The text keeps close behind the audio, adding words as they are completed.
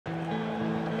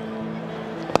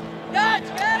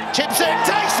Chips in,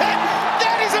 takes it!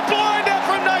 That is a blinder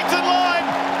from Nathan Lyon!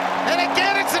 And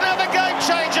again, it's another game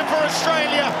changer for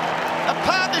Australia. A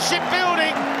partnership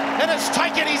building, and it's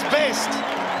taken his best.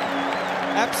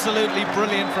 Absolutely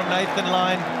brilliant from Nathan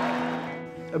Lyon.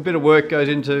 A bit of work goes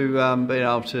into being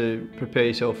able to prepare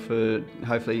yourself for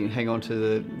hopefully hang on to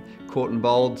the court and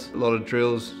bowled. A lot of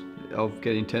drills of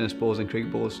getting tennis balls and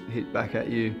cricket balls hit back at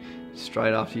you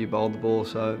straight after you bowled the ball,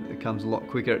 so it comes a lot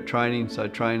quicker at training, so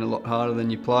train a lot harder than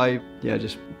you play. Yeah,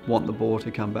 just want the ball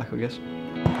to come back, I guess.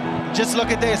 Just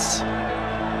look at this.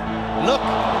 Look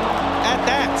at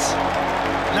that.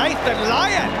 Nathan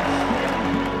Lyon.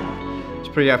 I was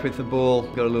pretty happy with the ball,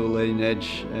 got a little leading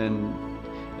edge, and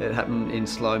it happened in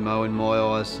slow-mo in my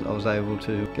eyes. I was able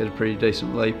to get a pretty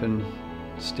decent leap and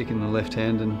stick in the left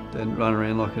hand and then run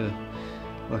around like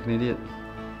an idiot.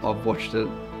 I've watched it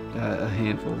a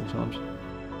handful of times.